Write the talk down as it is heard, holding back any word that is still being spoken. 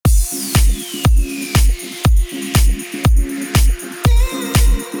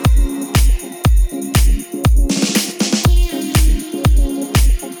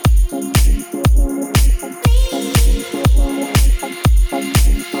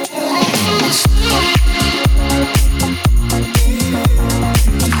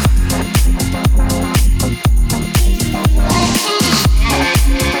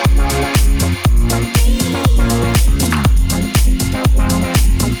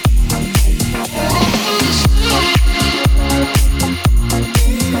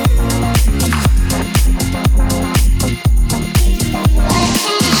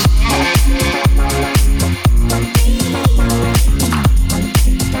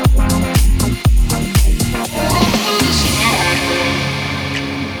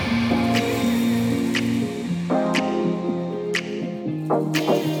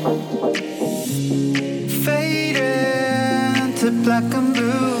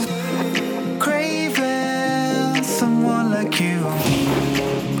you.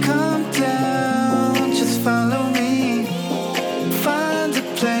 Come down, just follow me. Find a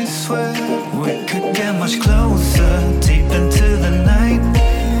place where we could get much closer, deep into the night.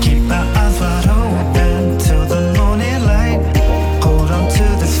 Keep our eyes wide open till the morning light. Hold on to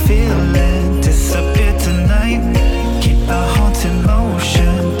this feeling, disappear tonight. Keep our hearts in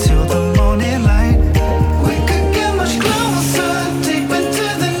motion till the morning light. We could get much closer, deep into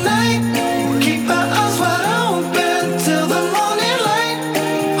the night. Keep our eyes wide open till the morning light.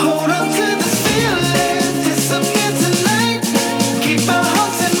 Hold on to this feeling, disappear tonight. Keep our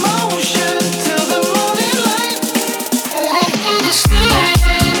hearts in motion till the morning light. This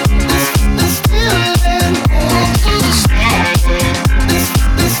feeling, this feeling, this feeling,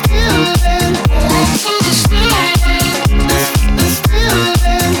 this feeling, this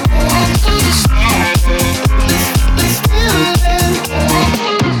feeling.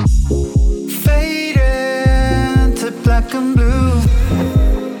 Fading to black and blue,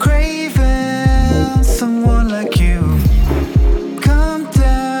 craving someone like you. Come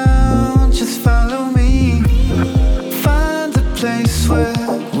down, just follow me. Find a place where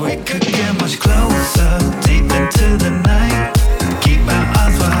we could get much closer, deep into the night. Keep our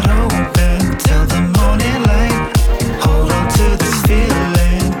eyes wide open till the morning light. Hold on to this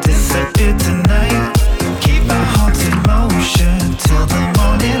feeling, disappear tonight. Keep our hearts in motion till the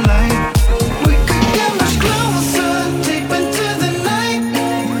morning light. We could get much closer, deep into the night.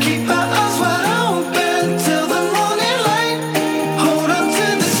 Keep our eyes wide open till the morning light. Hold on to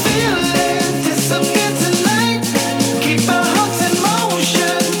this feeling, disappear tonight. Keep our hearts in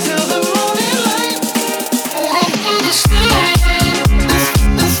motion till the morning light.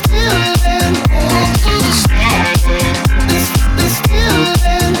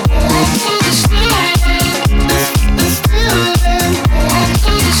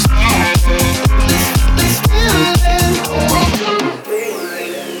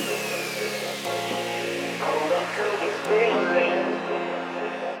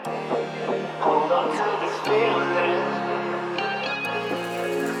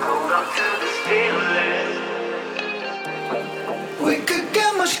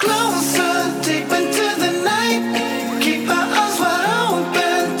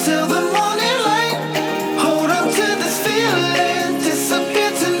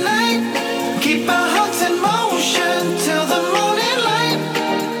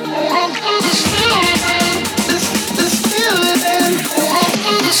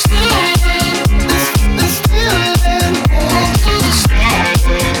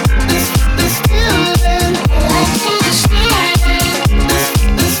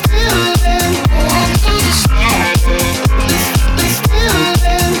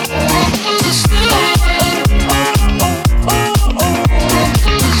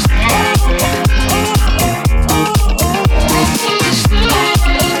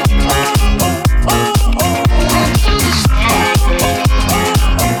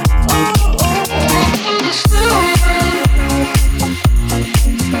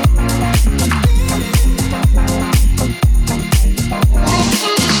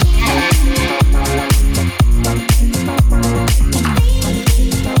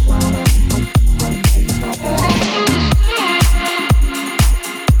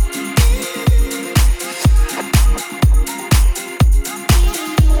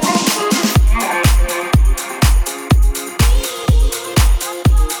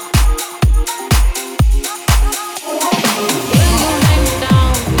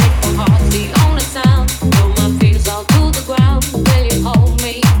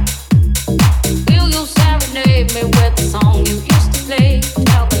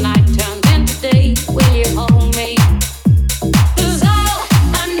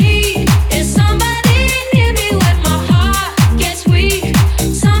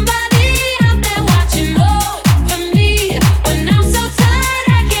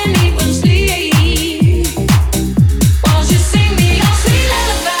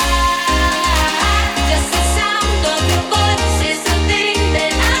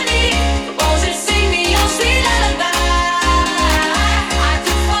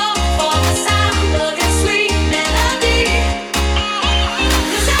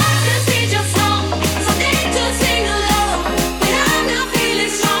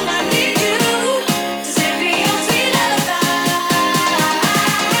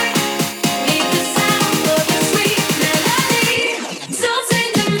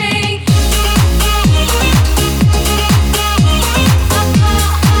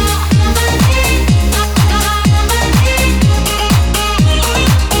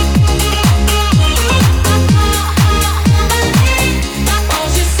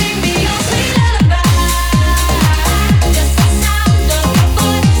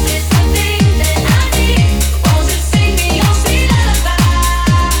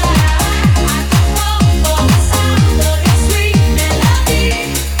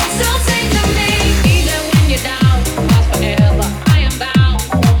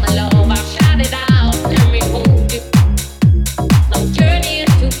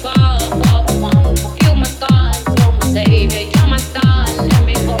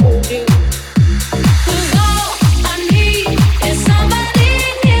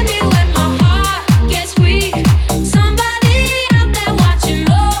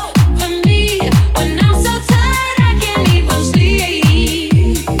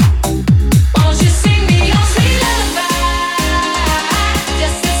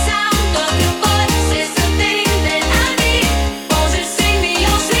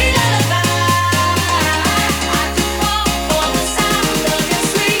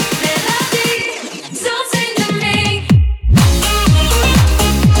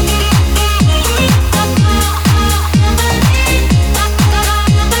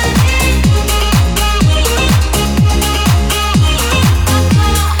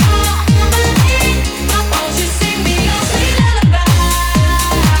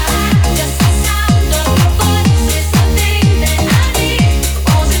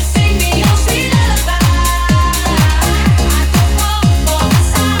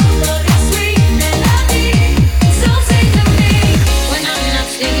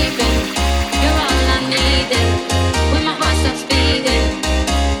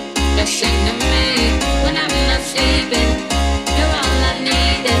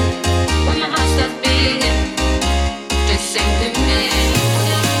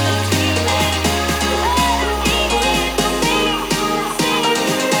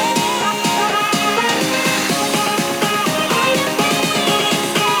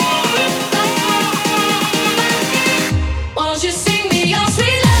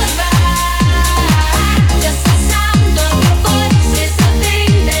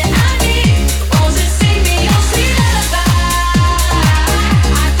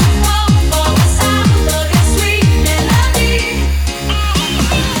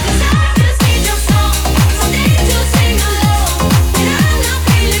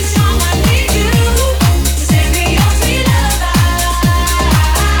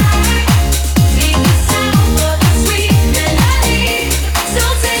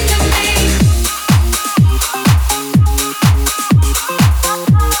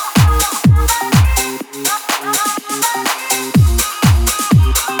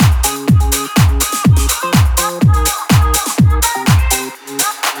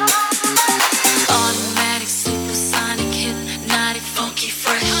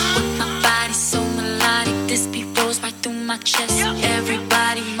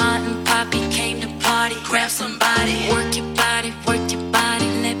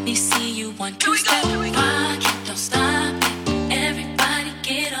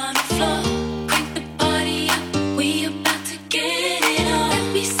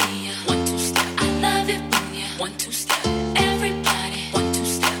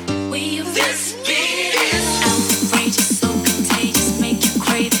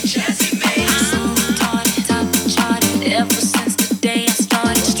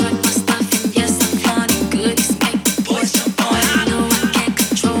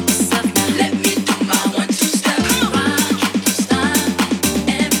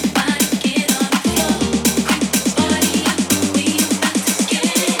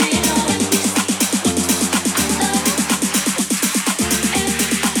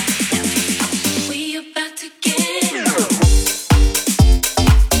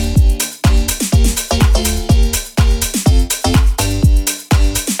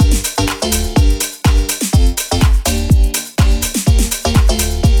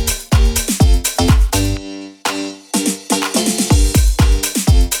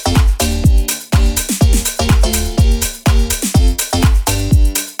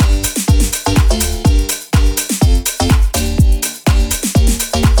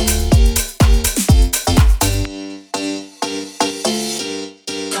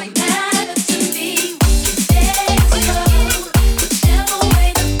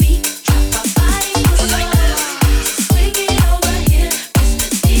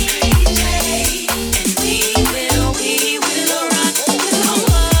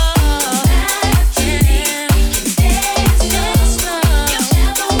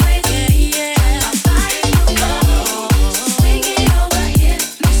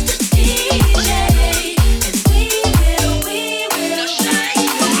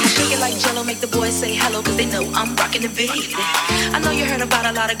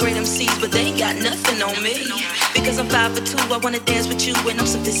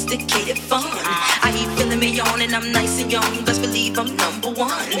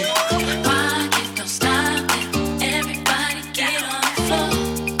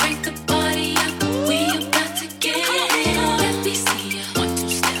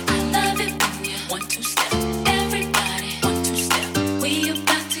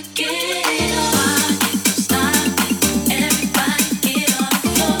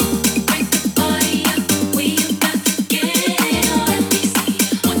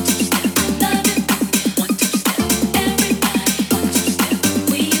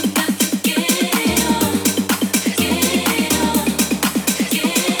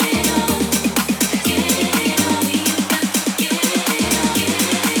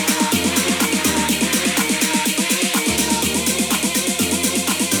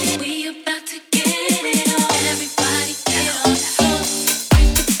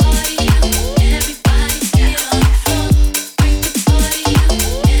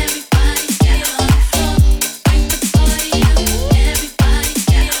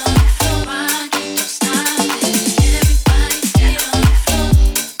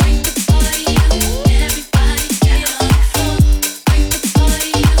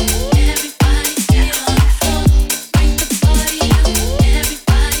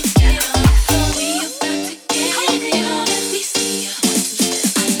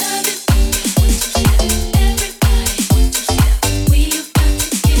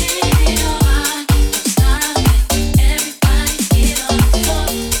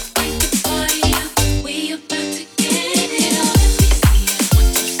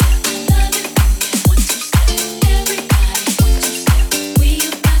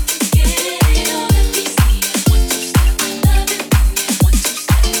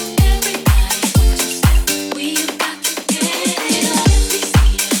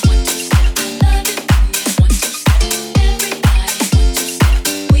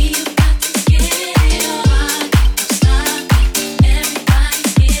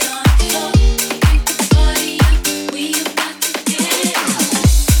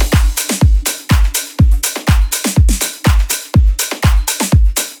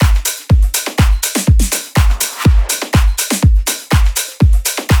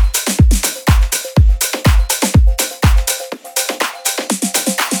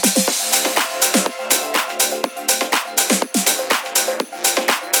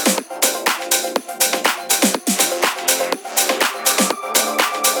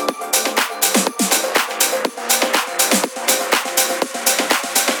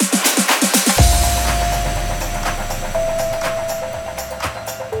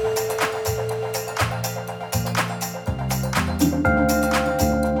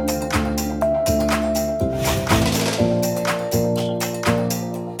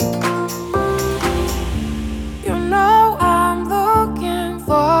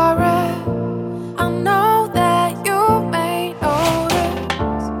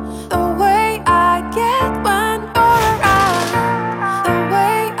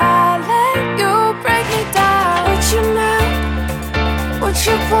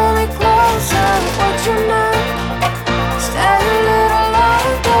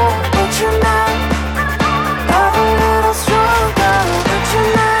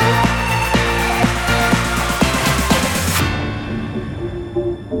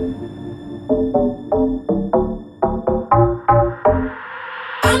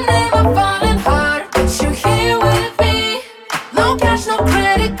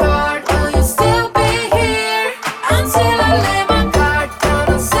 Until I lay my card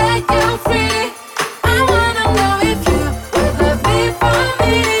down and set you free. I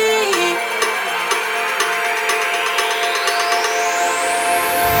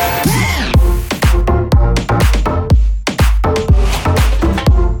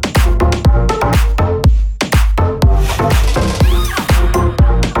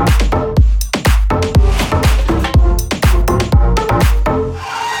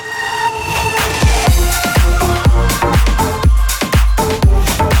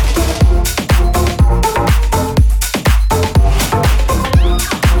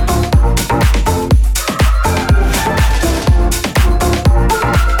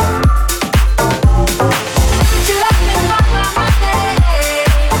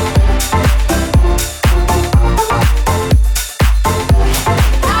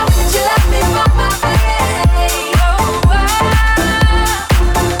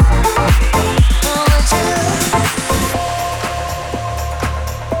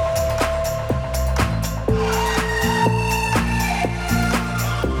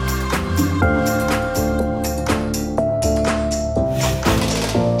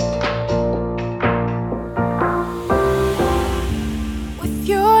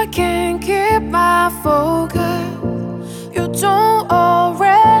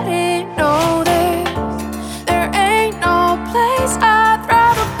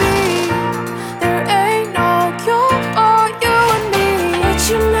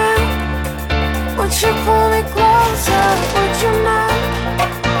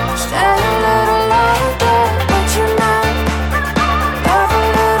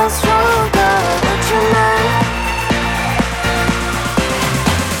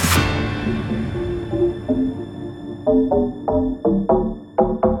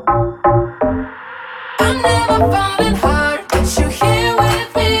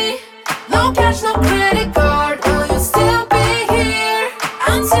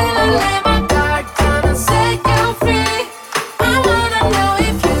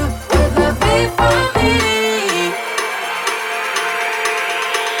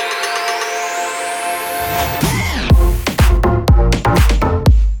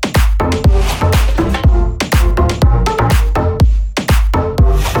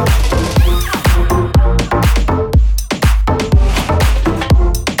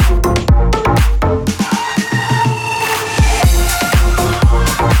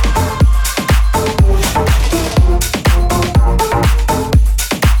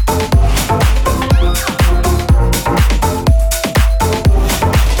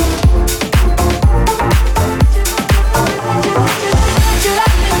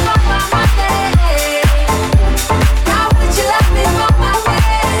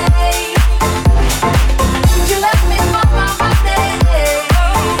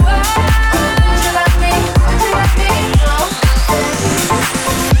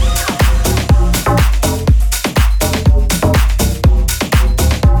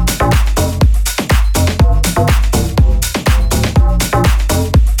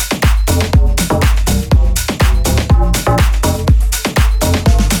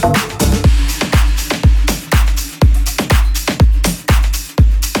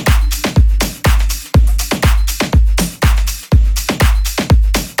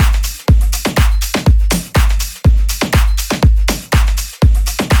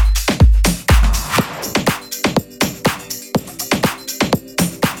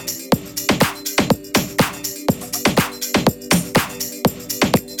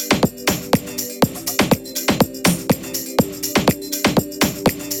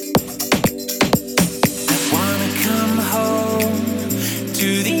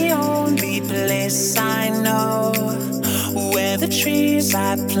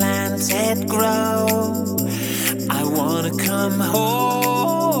plant it grow. I wanna come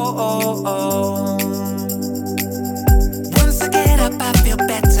home. Once I get up, I feel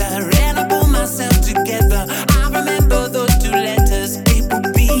better, and I pull myself together. I remember those two letters. It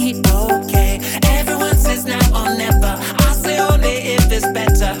will be okay. Everyone says now or never. I say only if it's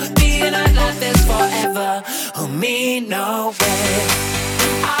better. Being out like this forever. Oh, me, no way.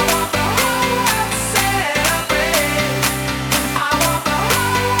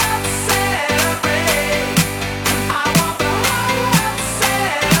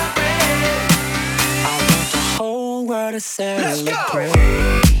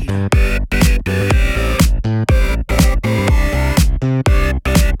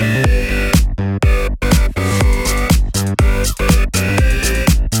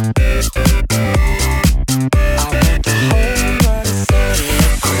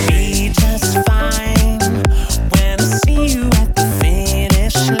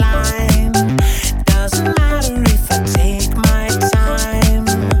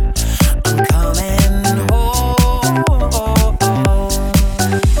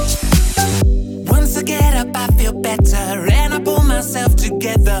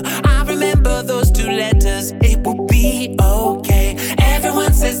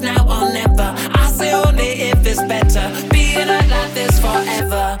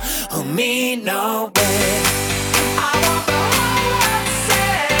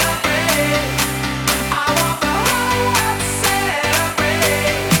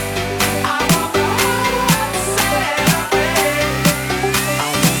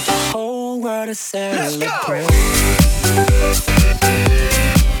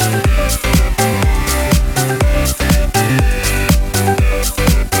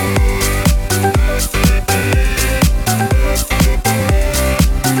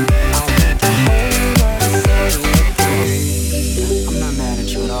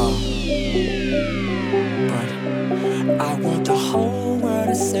 I want the whole world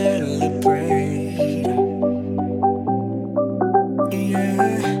to celebrate.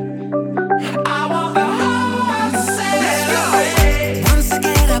 I want the whole world to celebrate.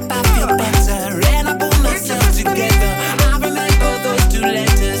 I want the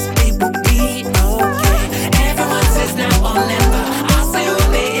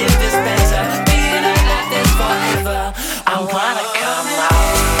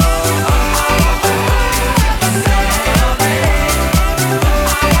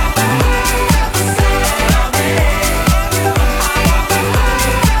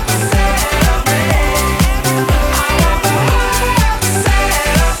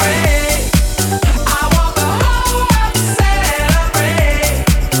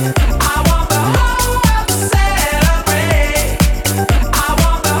world to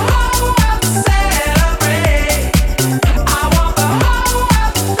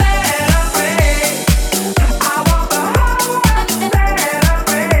I want the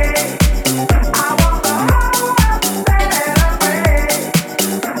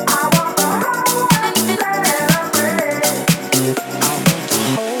whole world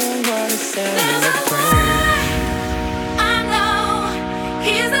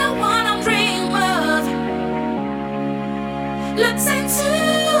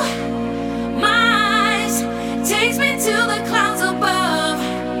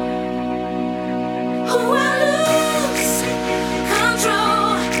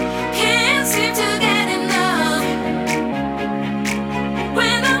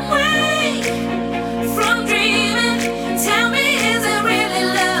celebrate.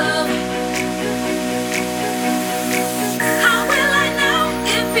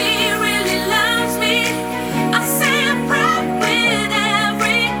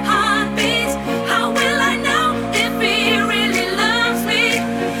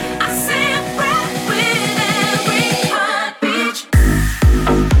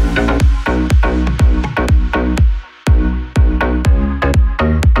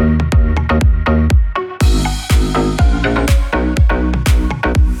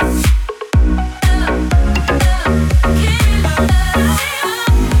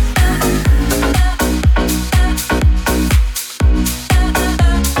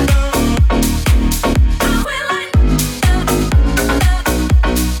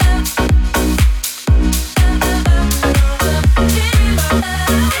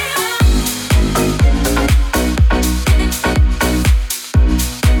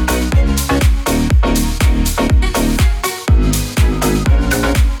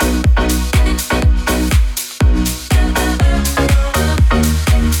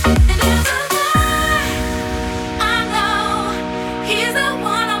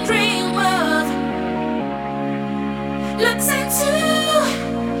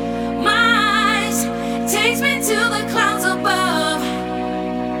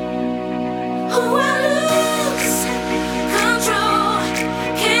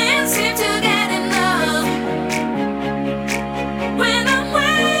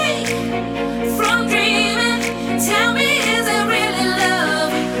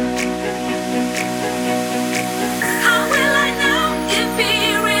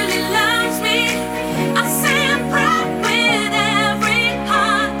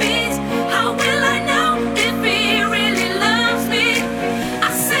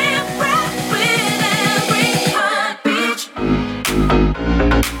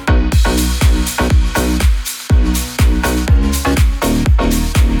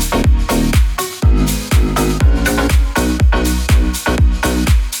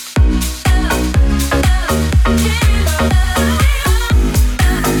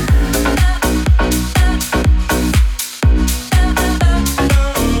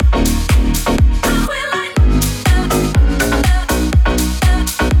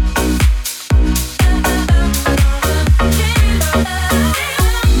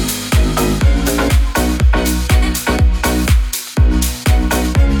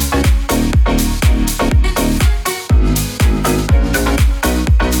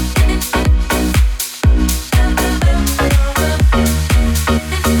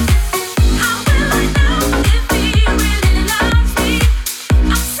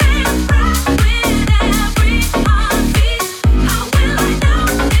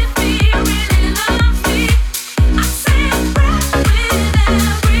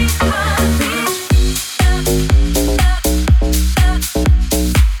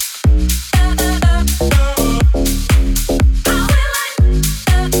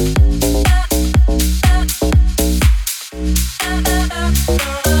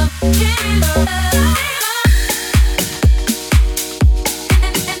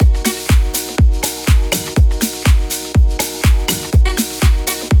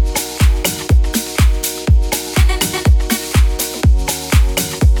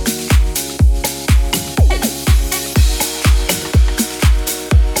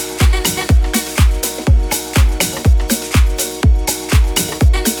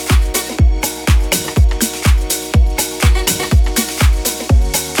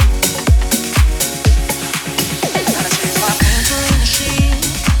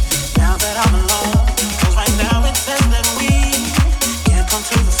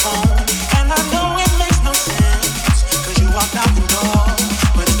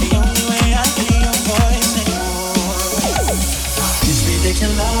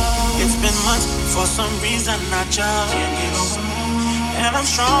 It's been months, for some reason I just can't get over you. And I'm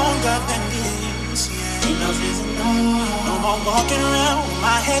stronger than this. Yeah, enough is enough. No more walking around with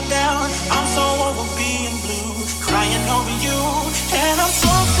my head down. I'm so over being blue, crying over you. And I'm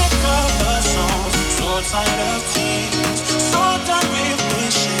so sick of the songs, so tired of tears, so done with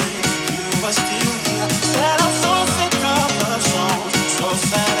wishing you were still here. Said I'm so sick of the songs, so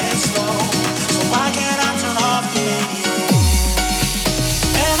sad and slow. So why can't I turn off the radio?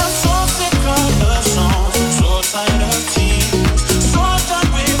 And I'm so sick of the songs, so tired of tears, so done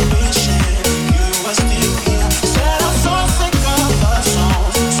with wishing you were still here. Said I'm so sick of the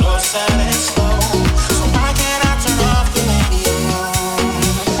songs, so sad and slow. So why can't I turn off the radio?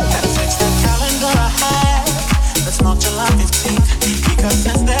 Gotta fix that calendar I have. Let's mark July 15th, because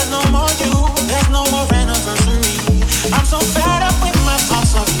since there's no more you, there's no more anniversary. I'm so fed up with my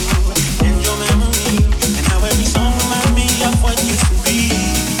thoughts of you and your memory, and how every song reminds me of what used to be.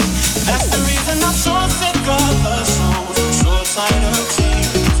 That's the reason I'm so sick of the songs, so tired of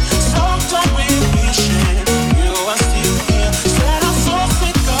tears, so done with wishing you are still here. Said I'm so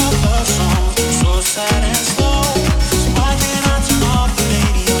sick of the songs, so sad and slow. So why can't I turn off the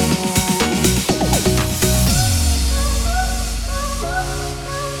radio?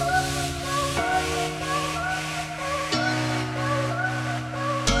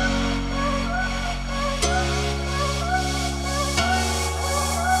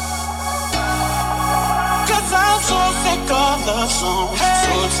 Cause I'm so sick of love songs,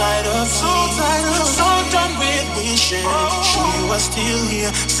 so tired of tears, so done with wishing she was still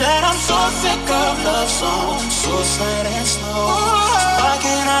here. Said I'm so sick of love songs, so sad and slow. So why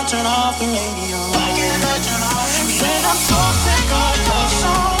can't I turn off the radio? Why can't I turn off the radio? Said I'm so sick of love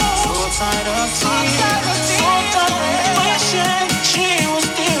songs, so tired of tears, so done with wishing she was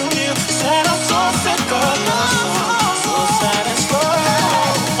still here. Said I'm so sick of love songs, so sad and slow.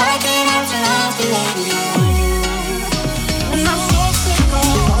 Why can't I turn off the radio? And I'm so sick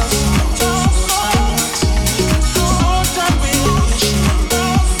of love songs, so tired of tears, so done with wishing you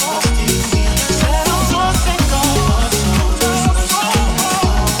were still here. Said I'm so sick of love songs, so sad and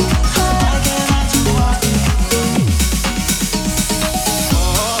slow. Why can't I turn off the radio? Why can't I?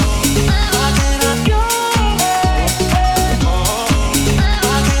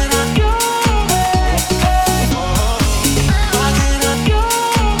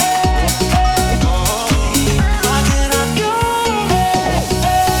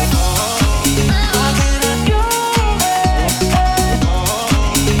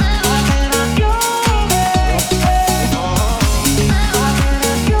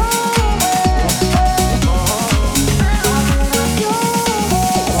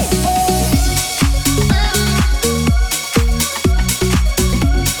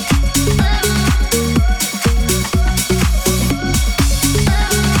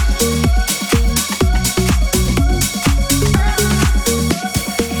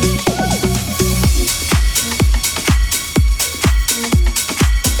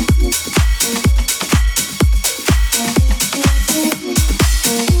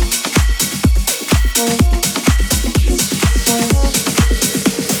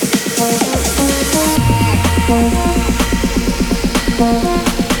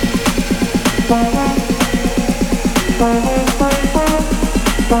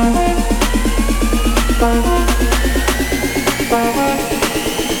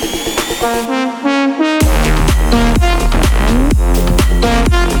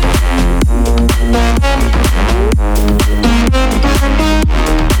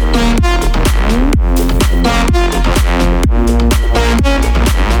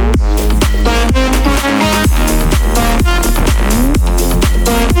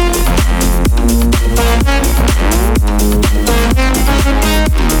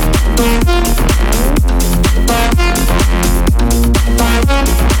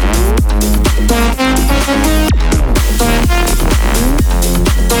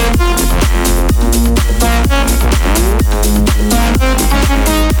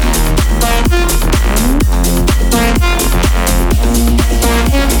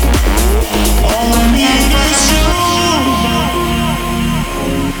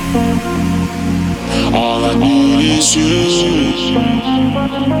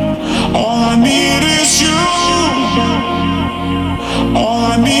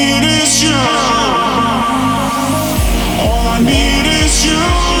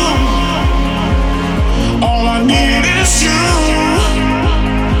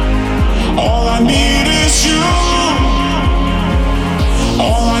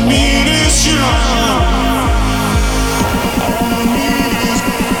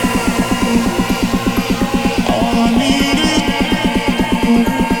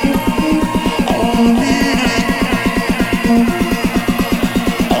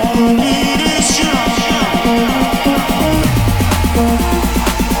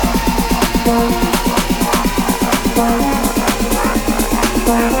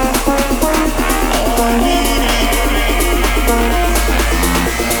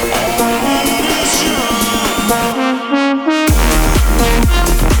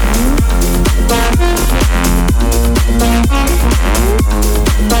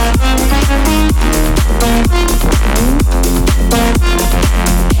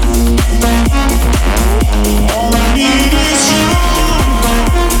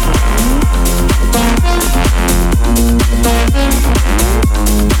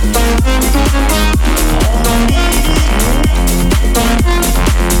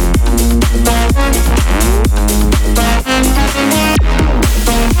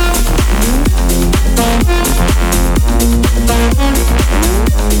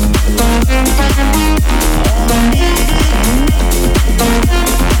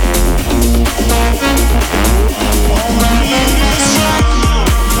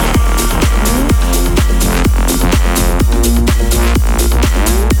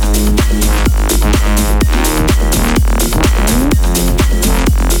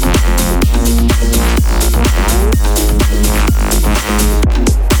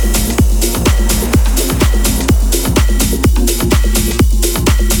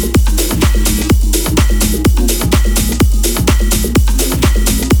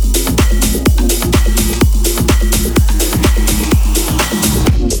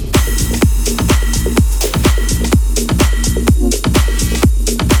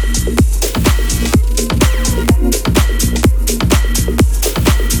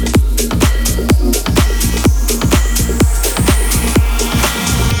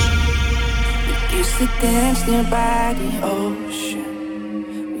 by the ocean.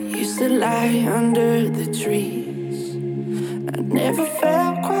 We used to lie under the trees. I never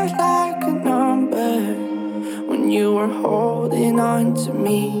felt quite like a number when you were holding on to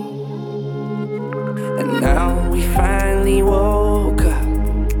me. And now we finally woke up.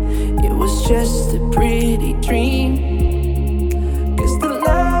 It was just a pretty dream. 'Cause the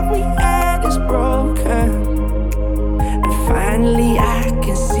love we had is broken. And finally I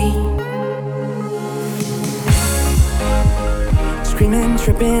can see. Screaming,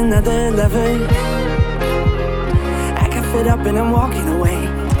 tripping, other lovers. I got fed up and I'm walking away.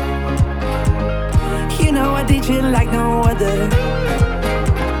 You know I did you like no other.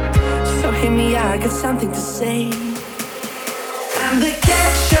 So hear me out, I got something to say. I'm the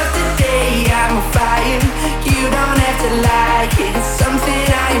catch of the day, I'm on fire. You don't have to like it, it's something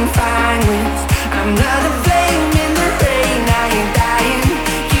I am fine with. I'm not a flame in the rain, I ain't dying.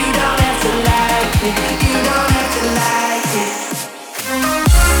 You don't have to like it, you don't have to like it.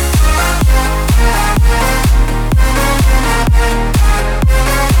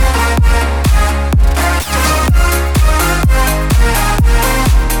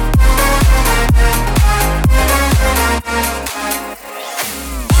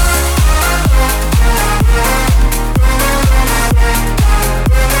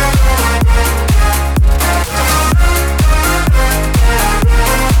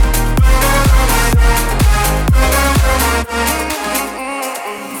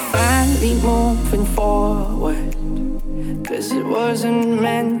 Moving forward, 'cause it wasn't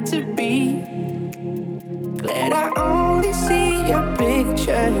meant to be. Glad I only see your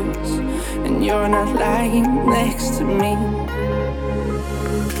pictures and you're not lying next to me.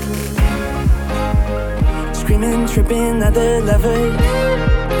 Screaming, tripping, other lovers.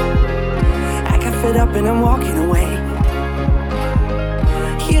 I got fed up and I'm walking away.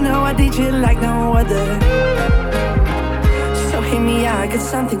 You know I did you like no other. So hear me out, I got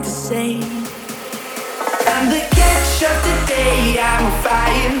something to say. I'm the catch of the day, I'm on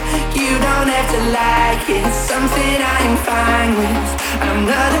fire. You don't have to like it, it's something I am fine with. I'm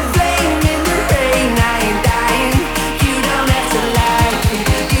not a flame in the rain, I ain't dying. You don't have to like it,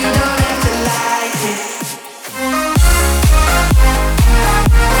 you don't have to like it.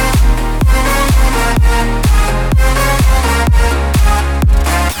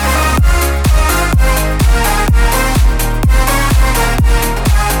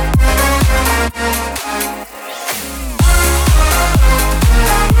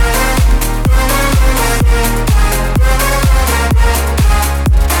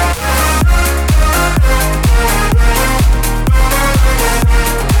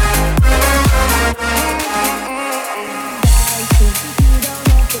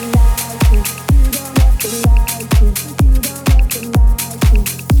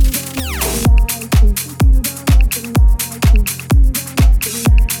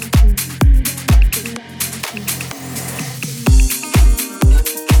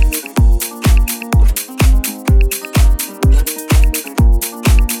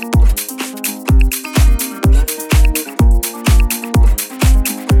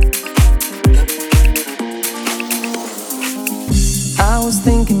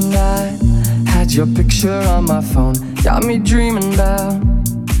 Saved your picture on my phone, got me dreaming about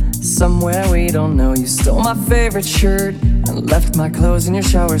somewhere we don't know. You stole my favorite shirt and left my clothes in your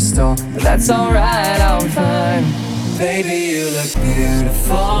shower stall. But that's alright, I'm fine. Baby, you look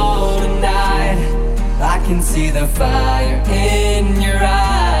beautiful tonight. I can see the fire in your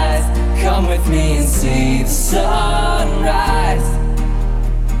eyes. Come with me and see the sunrise.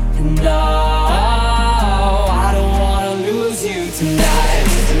 And no, I don't wanna lose you tonight.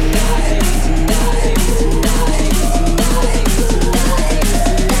 Tonight, tonight, tonight, tonight,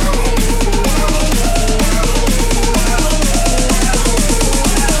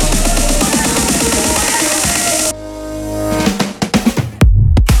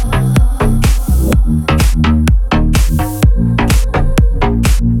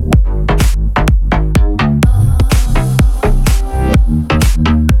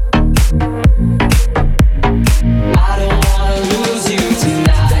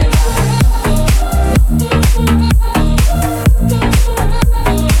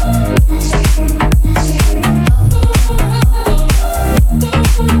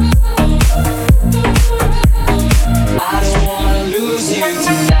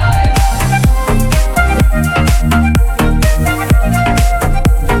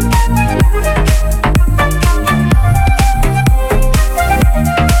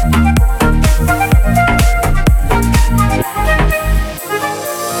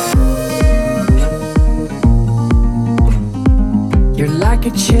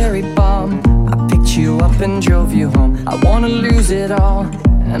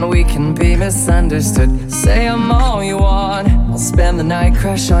 misunderstood. Say I'm all you want. I'll spend the night,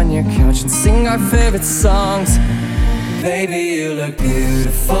 crash on your couch and sing our favorite songs. Baby, you look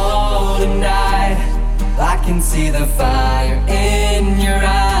beautiful tonight. I can see the fire in your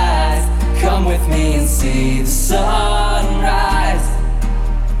eyes. Come with me and see the sunrise.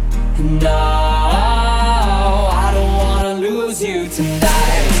 No, I don't wanna lose you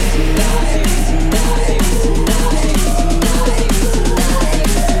tonight. Tonight, tonight, tonight, tonight.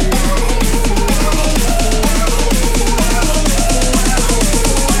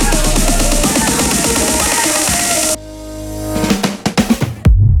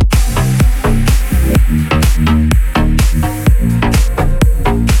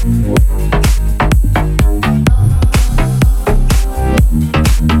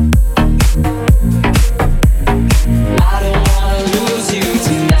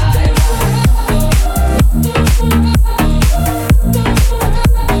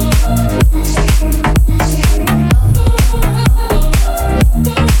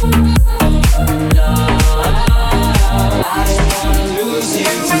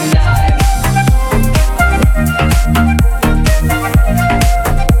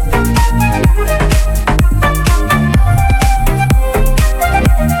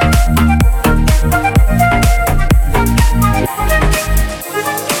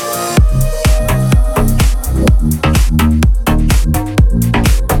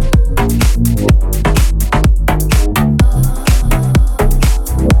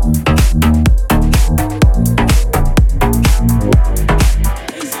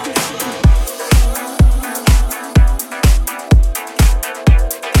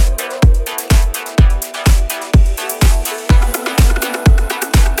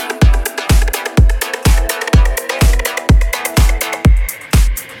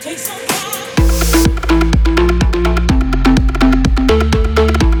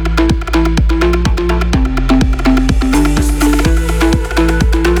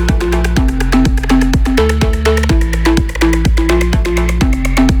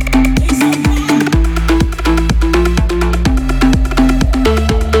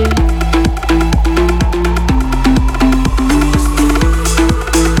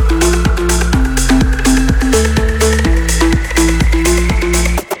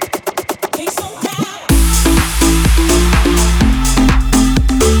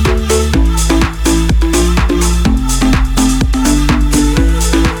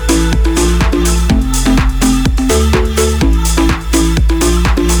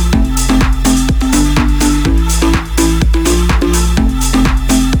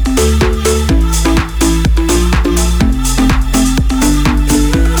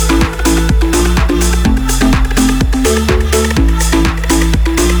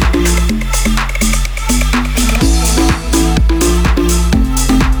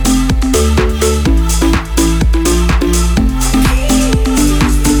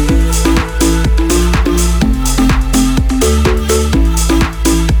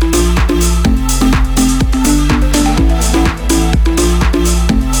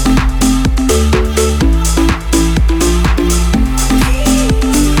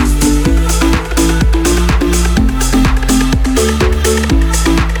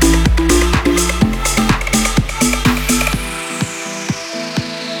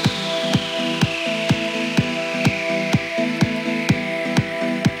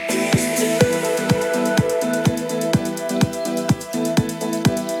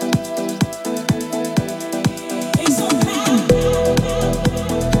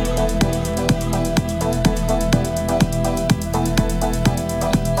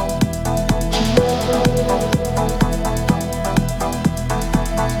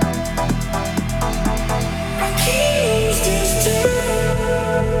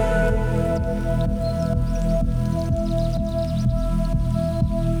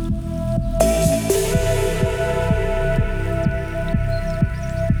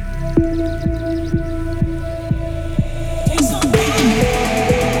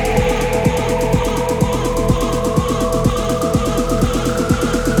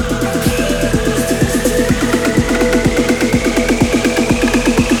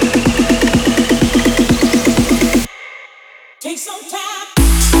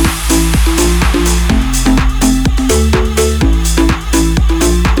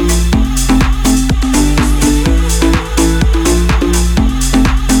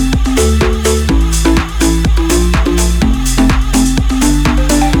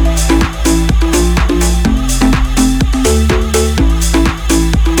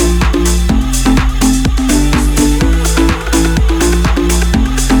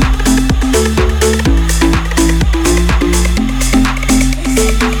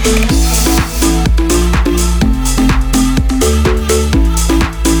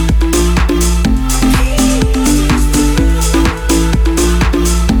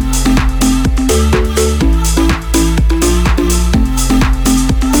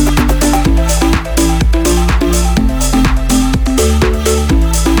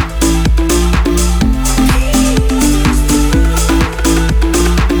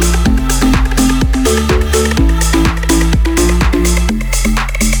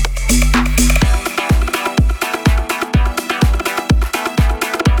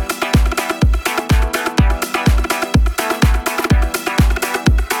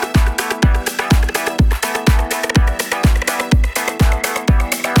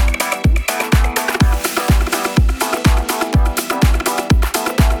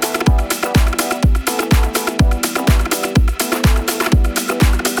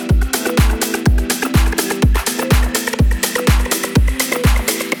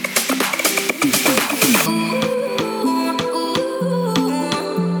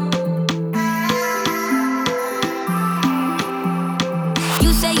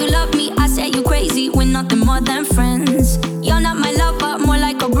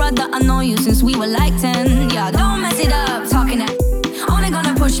 forgot that I know you since we were like 10. Yeah, don't mess it up, talking that. Only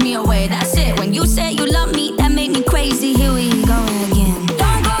gonna push me away, that's it. When you say you love me, that made me crazy. Here we go again.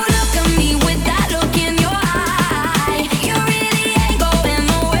 Don't go look at me with that look in your eye. You really ain't going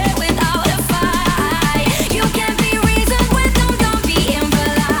nowhere without a fight. You can't be reasoned with them, don't be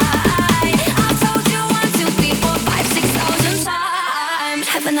impolite. I told you 1, 2, 3, 4, 5, 6,000 times.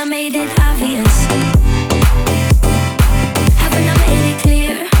 Haven't I made it obvious? Haven't I made it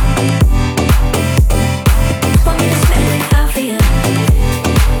clear? Want me to spell it out for you?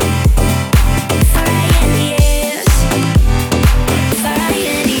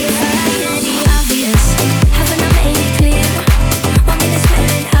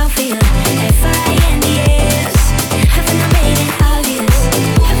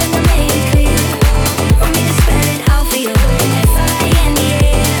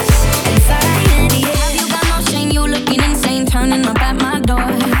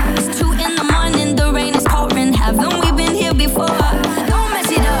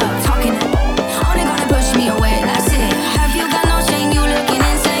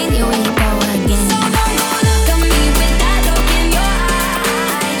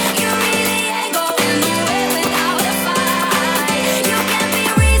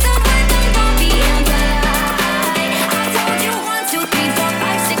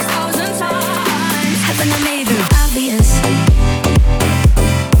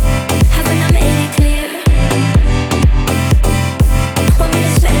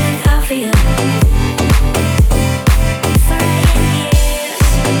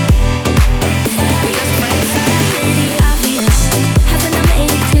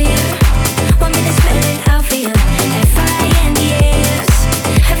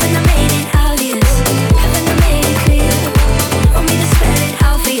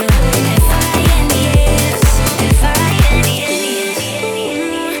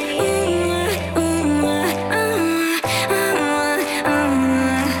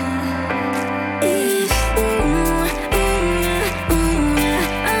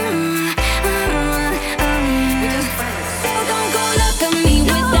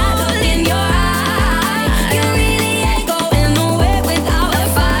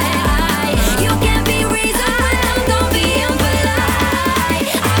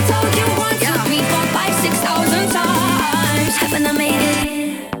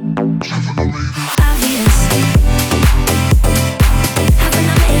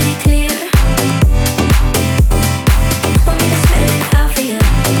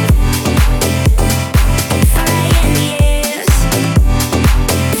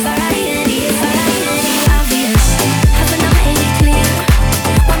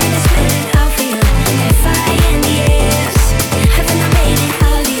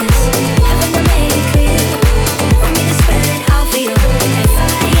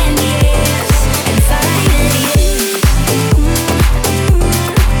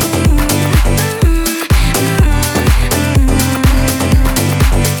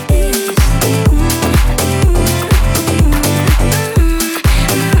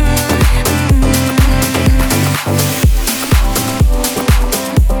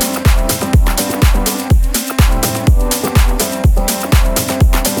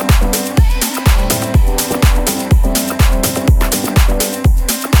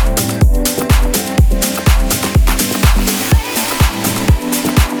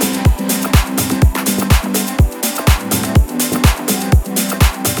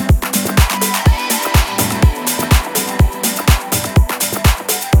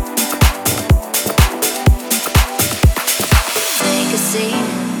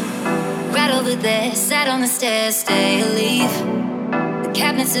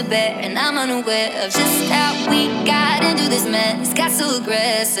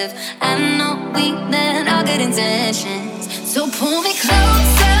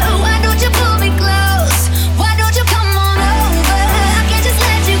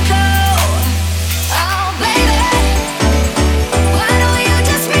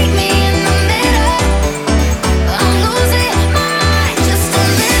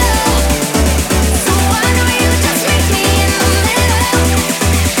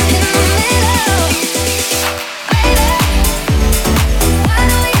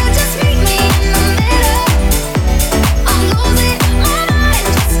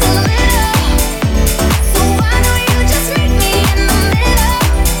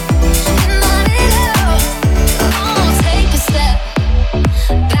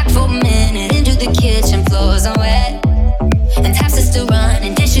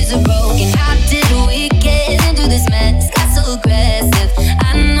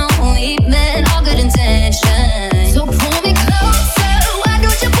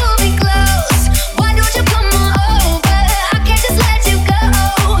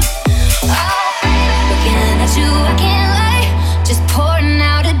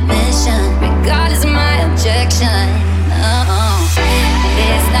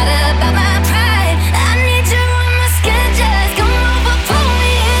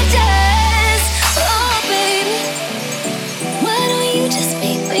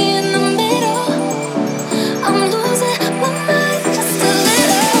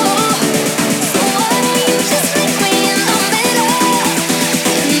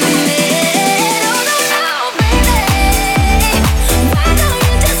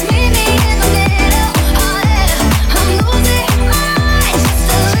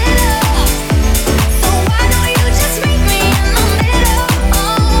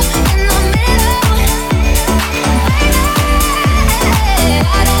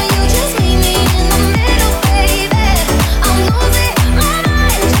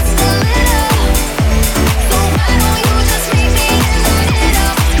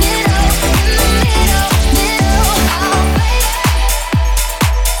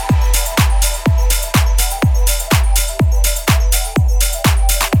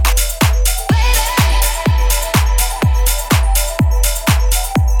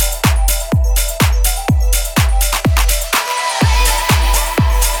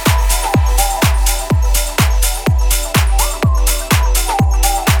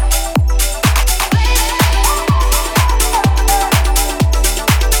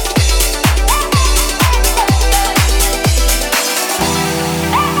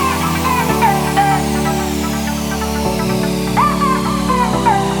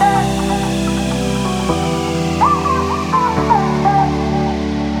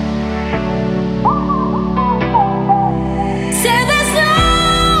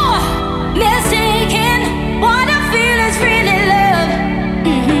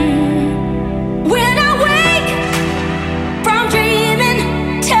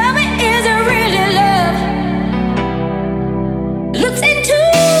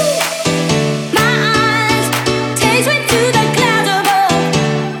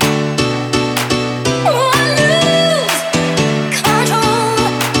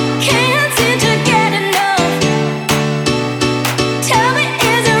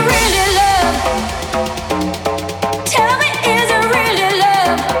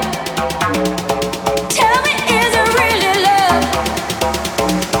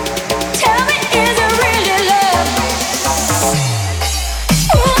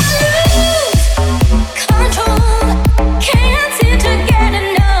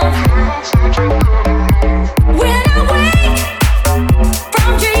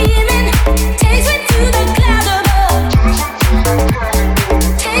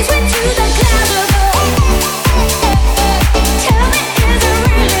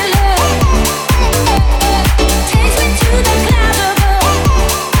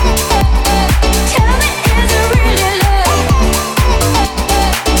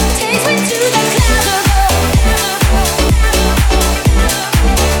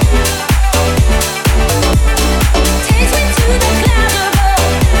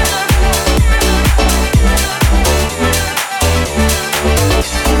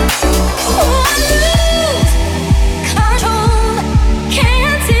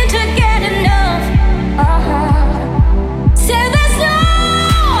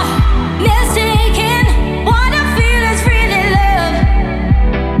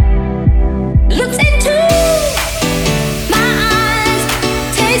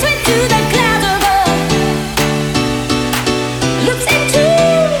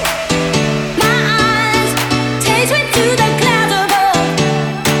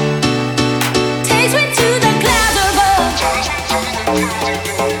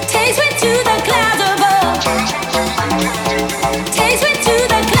 takes me to the clouds above.